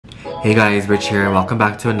Hey guys, Rich here and welcome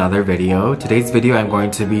back to another video. Today's video I'm going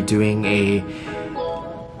to be doing a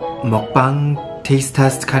mukbang taste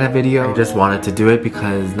test kind of video. I just wanted to do it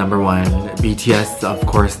because number one, BTS, of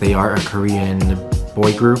course, they are a Korean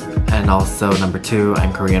boy group, and also number two,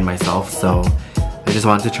 I'm Korean myself, so I just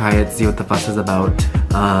wanted to try it, see what the fuss is about.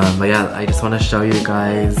 But yeah, I just want to show you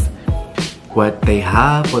guys what they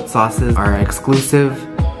have, what sauces are exclusive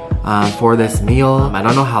for this meal. I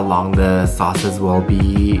don't know how long the sauces will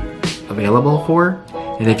be available for,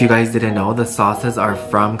 and if you guys didn't know, the sauces are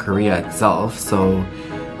from Korea itself, so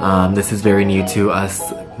this is very new to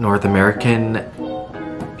us North American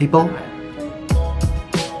people.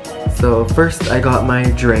 So first I got my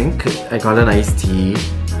drink. I got an iced tea,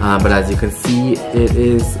 but as you can see, it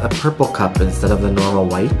is a purple cup instead of the normal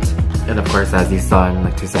white. And of course, as you saw in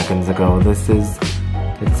like 2 seconds ago, it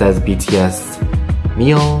says BTS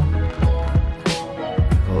Meal.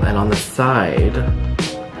 And on the side,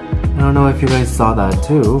 I don't know if you guys saw that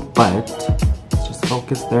too, but let's just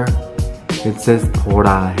focus there. It says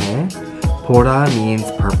보라해. 보라 means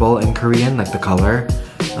purple in Korean, like the color.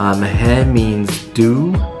 해 means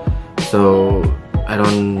dew. So I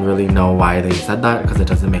don't really know why they said that because it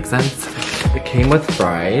doesn't make sense. It came with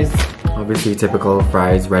fries. Obviously typical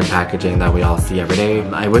fries, red packaging that we all see every day.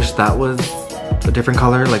 I wish that was a different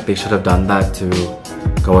color, like they should have done that to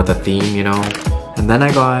go with the theme, you know. And then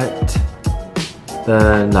I got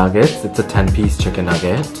the nuggets. It's a 10-piece chicken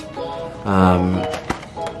nugget.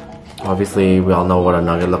 Obviously we all know what a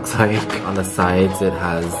nugget looks like. On the sides it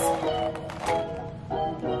has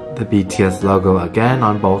the BTS logo again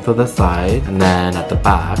on both of the sides, and then at the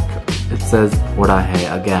back it says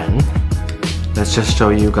보라해 again. Let's just show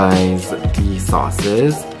you guys the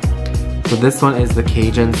sauces. So this one is the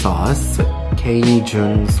Cajun sauce.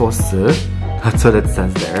 Cajun sauce. That's what it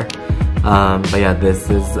says there. But yeah,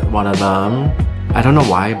 this is one of them. I don't know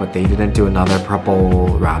why, but they didn't do another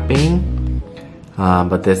purple wrapping.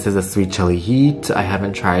 But this is a sweet chili heat. I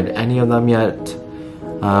haven't tried any of them yet,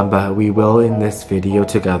 but we will in this video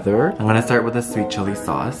together. I'm gonna start with the sweet chili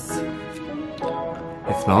sauce.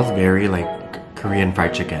 It smells very like Korean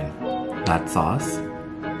fried chicken, that sauce.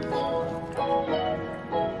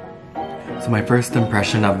 So my first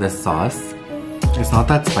impression of this sauce, it's not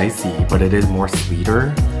that spicy, but it is more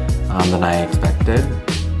sweeter than I expected.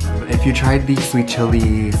 If you tried the sweet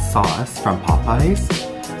chili sauce from Popeyes,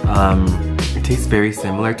 it tastes very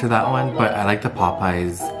similar to that one, but I like the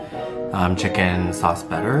Popeyes chicken sauce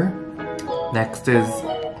better. Next is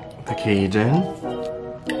the Cajun.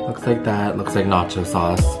 Looks like that, looks like nacho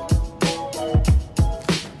sauce.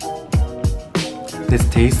 This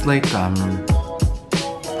tastes like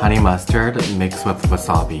honey mustard mixed with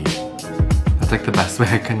wasabi. That's like the best way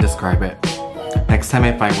I can describe it. Next time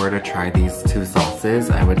if I were to try these two sauces,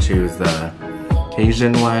 I would choose the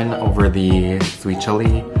Cajun one over the sweet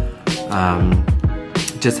chili.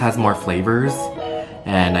 It just has more flavors,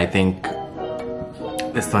 and I think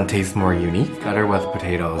this one tastes more unique, better with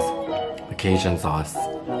potatoes, the Cajun sauce.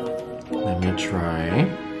 Let me try.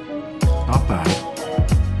 Not bad,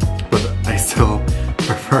 but I still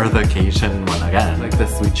prefer the Cajun one again. Like the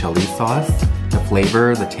sweet chili sauce, the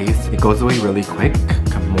flavor, the taste, it goes away really quick,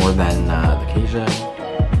 more than the Cajun.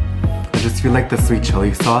 I just feel like the sweet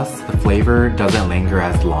chili sauce, the flavor doesn't linger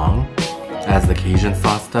as long as the Cajun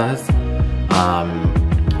sauce does,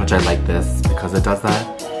 which I like this because it does that.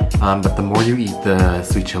 But the more you eat the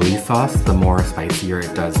sweet chili sauce, the more spicier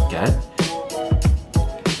it does get.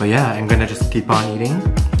 But yeah, I'm gonna just keep on eating.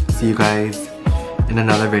 See you guys in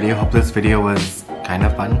another video. Hope this video was kind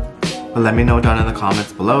of fun. But let me know down in the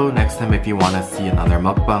comments below next time if you want to see another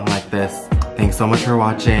mukbang like this. Thanks so much for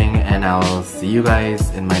watching, and I'll see you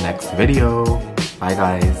guys in my next video. Bye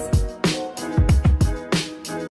guys.